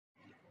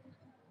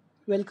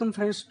Welcome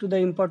friends to the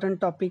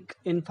important topic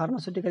in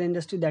pharmaceutical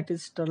industry, that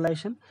is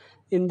sterilization.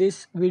 In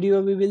this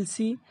video we will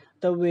see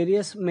the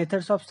various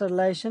methods of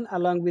sterilization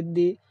along with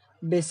the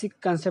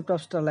basic concept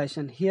of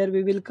sterilization. Here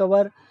we will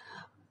cover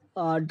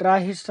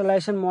dry heat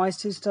sterilization,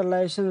 moist heat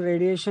sterilization,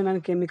 radiation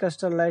and chemical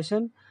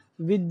sterilization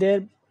with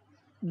their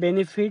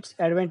benefits,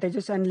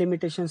 advantages and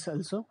limitations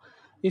also.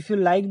 If you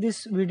like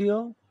this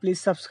video,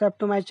 please subscribe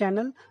to my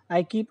channel.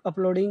 I keep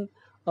uploading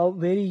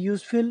very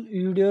useful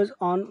videos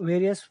on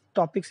various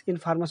topics in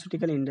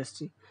pharmaceutical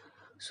industry.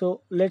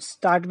 So let's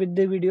start with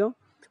the video.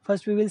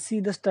 First we will see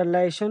the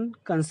sterilization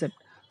concept.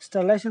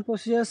 Sterilization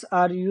procedures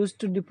are used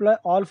to deploy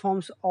all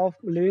forms of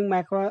living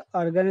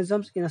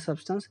microorganisms in a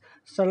substance.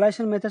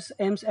 Sterilization methods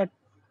aims at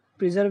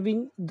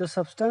preserving the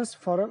substance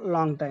for a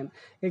long time.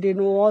 It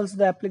involves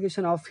the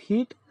application of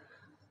heat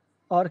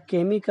or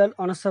chemical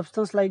on a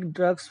substance like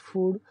drugs,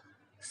 food,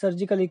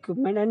 surgical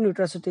equipment, and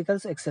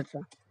nutraceuticals,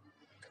 etc.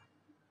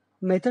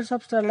 Methods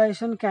of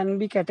sterilization can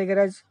be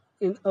categorized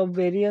in a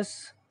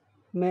various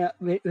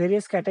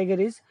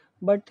categories,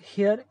 but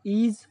here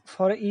ease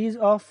for ease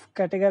of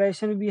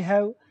categorization we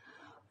have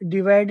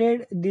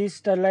divided this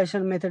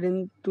sterilization method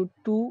into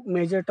two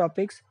major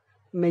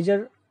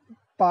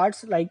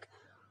parts like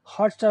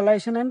hot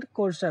sterilization and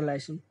cold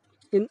sterilization.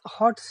 In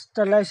hot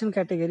sterilization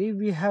category,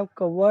 we have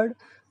covered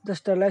the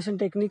sterilization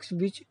techniques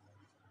which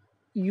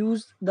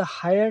use the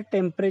higher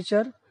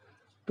temperature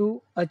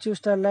to achieve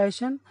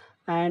sterilization,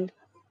 and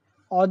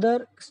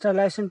other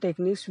sterilization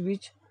techniques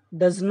which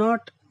does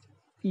not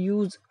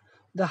use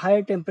the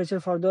higher temperature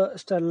for the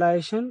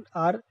sterilization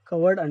are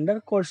covered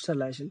under cold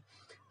sterilization.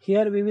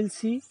 Here we will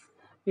see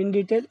in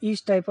detail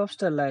each type of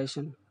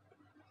sterilization.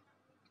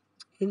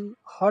 In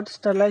hot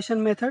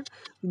sterilization method,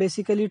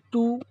 basically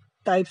two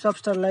types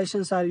of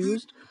sterilizations are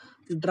used: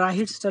 dry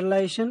heat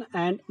sterilization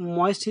and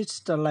moist heat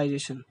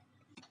sterilization.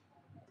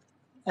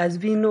 As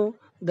we know,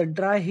 the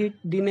dry heat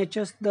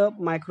denatures the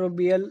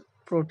microbial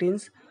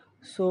proteins,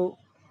 so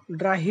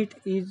dry heat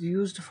is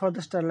used for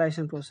the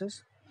sterilization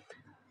process.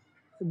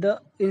 The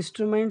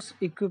instruments,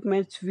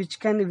 equipments which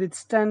can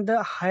withstand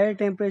the higher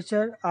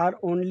temperature are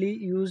only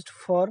used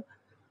for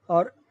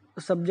or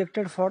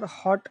subjected for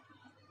hot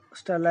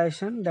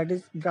sterilization, that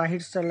is dry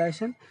heat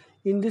sterilization.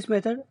 In this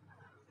method,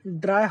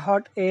 dry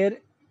hot air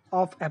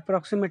of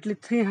approximately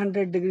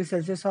 300 degrees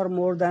Celsius or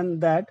more than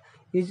that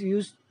is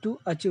used to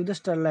achieve the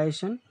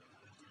sterilization.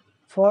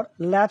 For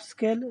lab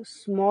scale,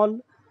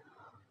 small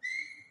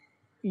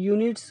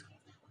units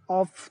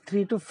of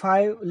 3 to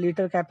 5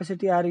 liter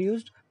capacity are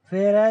used,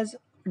 whereas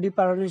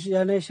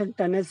deparogenation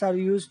tunnels are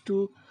used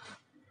to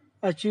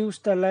achieve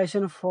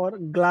sterilization for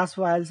glass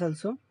vials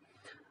also.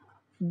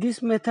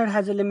 This method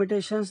has a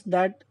limitations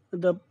that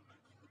the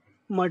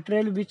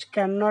material which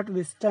cannot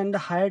withstand the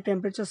higher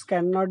temperatures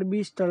cannot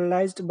be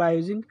sterilized by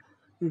using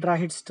dry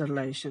heat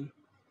sterilization.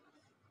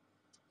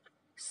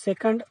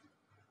 Second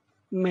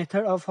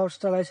method of hot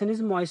sterilization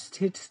is moist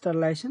heat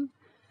sterilization.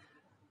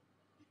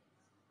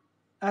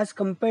 As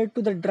compared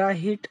to the dry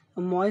heat,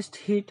 moist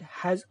heat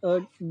has a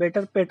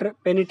better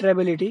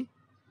penetrability,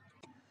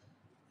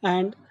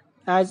 and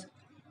as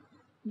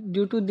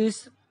due to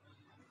this,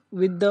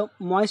 with the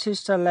moist heat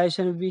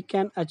sterilization we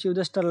can achieve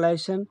the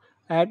sterilization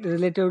at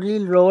relatively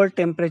lower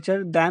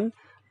temperature than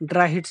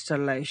dry heat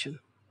sterilization.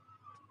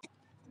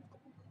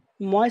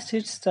 Moist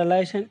heat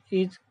sterilization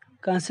is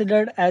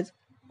considered as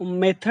a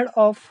method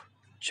of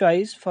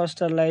choice for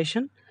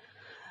sterilization.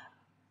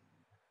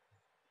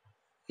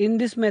 In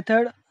this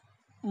method,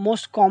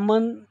 most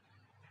common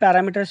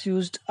parameters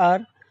used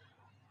are,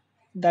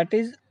 that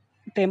is,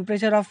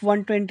 temperature of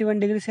 121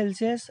 degrees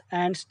Celsius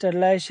and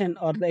sterilization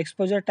or the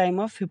exposure time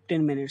of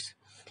 15 minutes.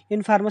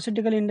 In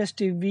pharmaceutical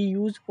industry, we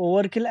use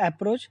overkill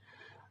approach,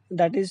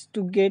 that is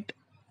to get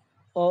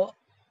a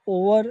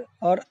over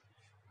or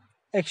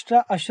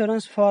extra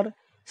assurance for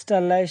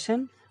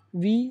sterilization.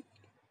 We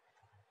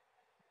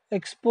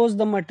expose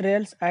the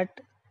materials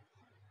at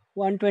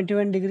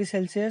 121 degrees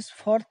Celsius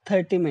for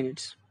 30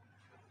 minutes.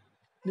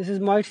 This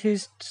is moist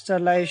heat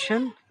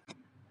sterilization.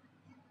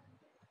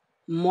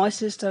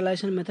 Moist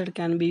sterilization method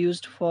can be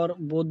used for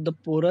both the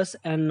porous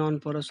and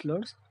non-porous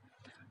loads.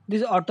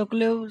 This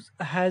autoclave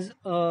has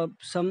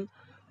some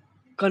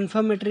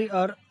confirmatory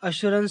or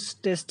assurance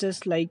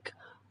tests like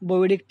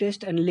Bovidic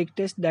test and leak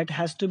test that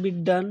has to be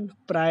done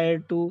prior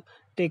to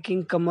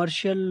taking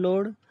commercial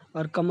load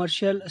or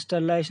commercial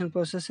sterilization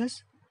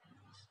processes.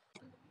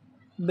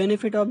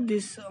 Benefit of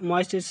this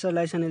moist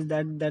sterilization is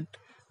that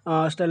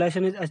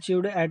sterilization is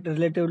achieved at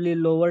relatively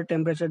lower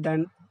temperature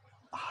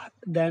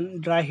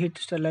than dry heat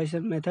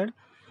sterilization method,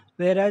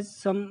 whereas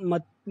some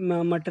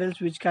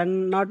materials which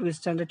cannot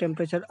withstand a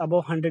temperature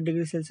above 100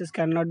 degrees Celsius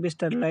cannot be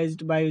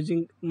sterilized by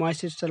using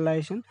moist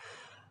sterilization.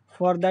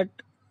 For that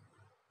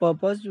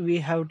purpose, we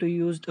have to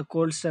use the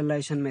cold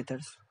sterilization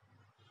methods.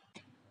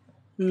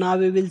 Now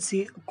we will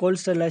see cold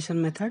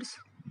sterilization methods.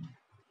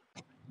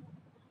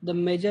 The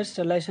major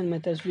sterilization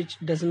methods which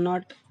does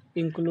not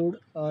include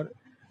or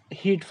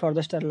heat for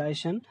the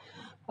sterilization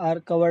are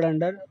covered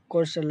under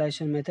cold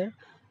sterilization method.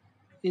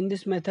 In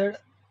this method,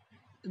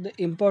 the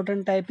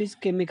important type is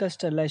chemical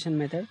sterilization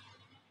method.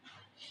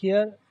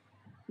 Here,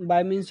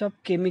 by means of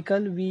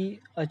chemical, we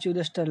achieve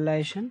the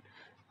sterilization.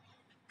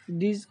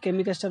 These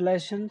chemical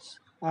sterilizations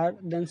are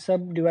then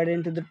subdivided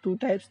into the two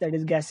types, that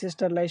is gaseous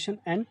sterilization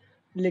and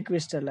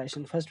liquid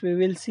sterilization. First, we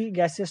will see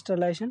gaseous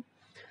sterilization.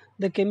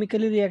 The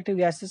chemically reactive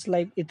gases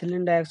like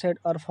ethylene dioxide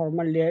or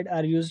formaldehyde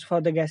are used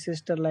for the gaseous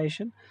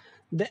sterilization.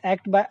 They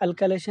act by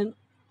alkylation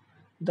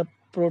the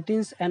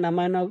proteins and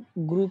amino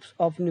groups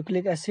of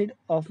nucleic acid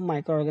of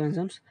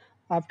microorganisms.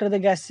 After the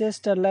gaseous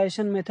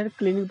sterilization method,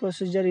 cleaning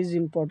procedure is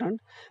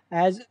important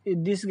as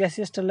this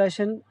gaseous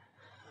sterilization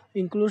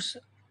includes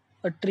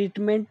a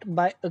treatment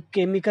by a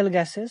chemical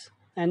gases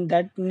and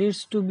that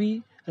needs to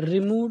be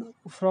removed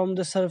from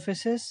the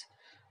surfaces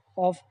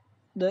of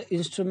the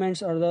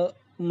instruments or the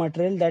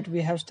material that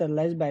we have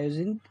sterilized by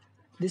using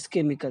these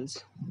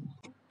chemicals.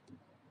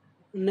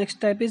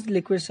 Next type is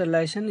liquid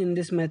sterilization. In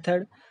this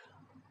method,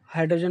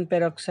 hydrogen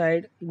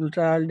peroxide,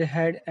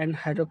 glutaraldehyde, and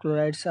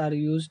hydrochlorides are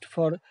used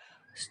for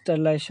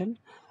sterilization.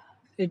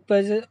 It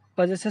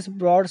possesses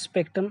broad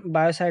spectrum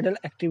biocidal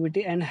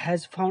activity and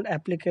has found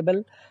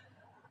applicable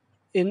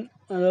in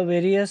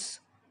various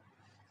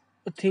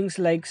things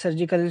like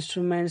surgical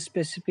instruments,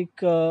 specific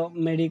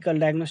medical,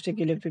 diagnostic,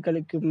 electrical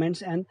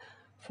equipments, and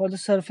for the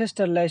surface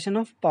sterilization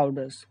of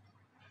powders.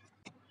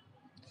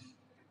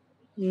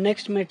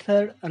 Next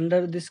method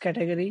under this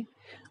category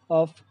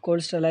of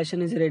cold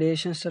sterilization is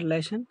radiation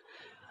sterilization.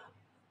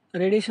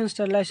 Radiation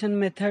sterilization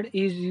method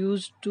is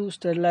used to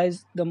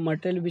sterilize the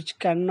material which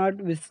cannot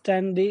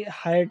withstand the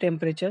higher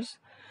temperatures.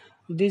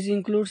 This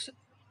includes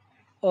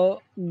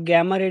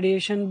gamma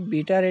radiation,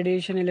 beta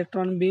radiation,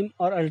 electron beam,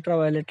 or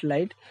ultraviolet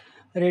light.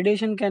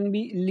 Radiation can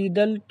be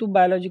lethal to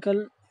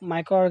biological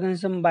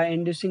microorganisms by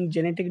inducing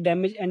genetic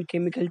damage and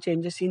chemical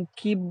changes in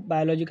key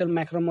biological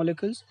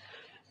macromolecules.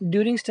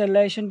 During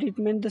sterilization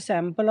treatment, the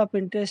sample of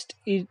interest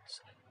is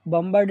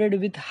bombarded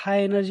with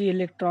high energy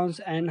electrons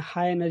and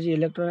high energy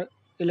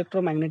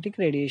electromagnetic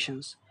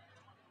radiations.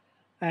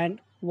 And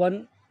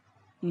one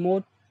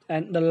more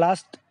and the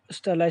last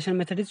sterilization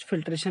method is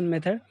filtration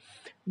method.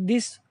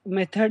 This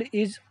method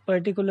is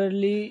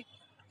particularly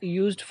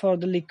used for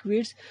the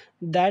liquids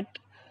that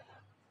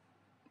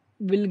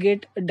will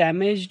get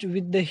damaged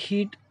with the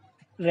heat,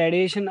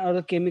 radiation, or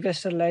the chemical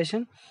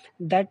sterilization.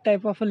 That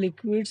type of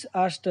liquids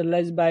are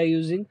sterilized by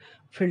using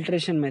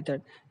filtration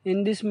method.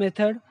 In this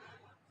method,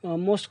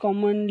 most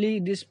commonly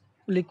these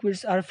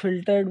liquids are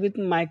filtered with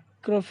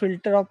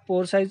microfilter of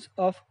pore size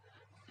of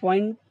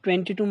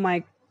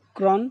 0.22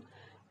 micron,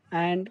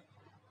 and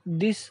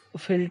this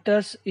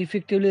filters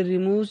effectively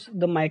removes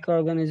the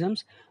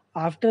microorganisms.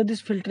 After this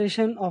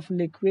filtration of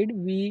liquid,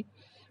 we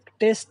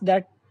test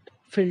that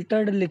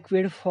filtered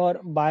liquid for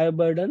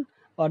bioburden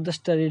or the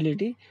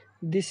sterility.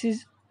 This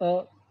is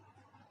a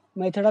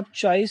method of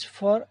choice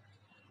for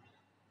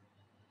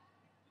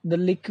the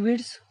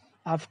liquids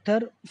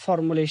after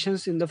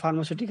formulations in the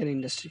pharmaceutical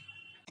industry.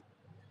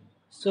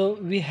 So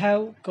we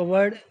have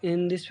covered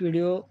in this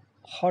video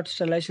hot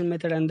sterilization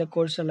method and the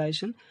cold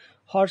sterilization.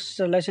 Hot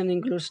sterilization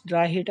includes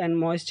dry heat and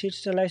moist heat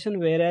sterilization,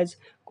 whereas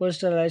cold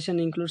sterilization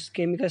includes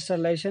chemical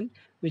sterilization,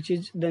 which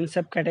is then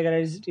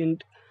subcategorized in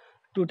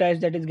two types,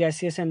 that is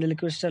gaseous and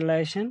liquid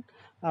sterilization.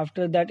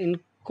 After that, in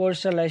cold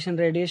sterilization,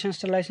 radiation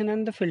sterilization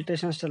and the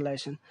filtration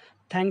sterilization.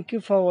 Thank you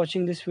for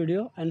watching this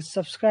video and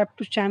subscribe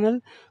to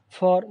channel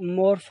for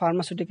more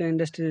pharmaceutical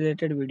industry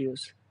related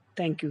videos.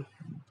 Thank you.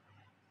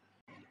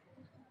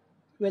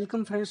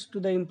 Welcome friends to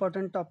the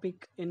important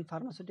topic in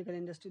pharmaceutical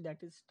industry, that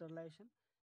is sterilization.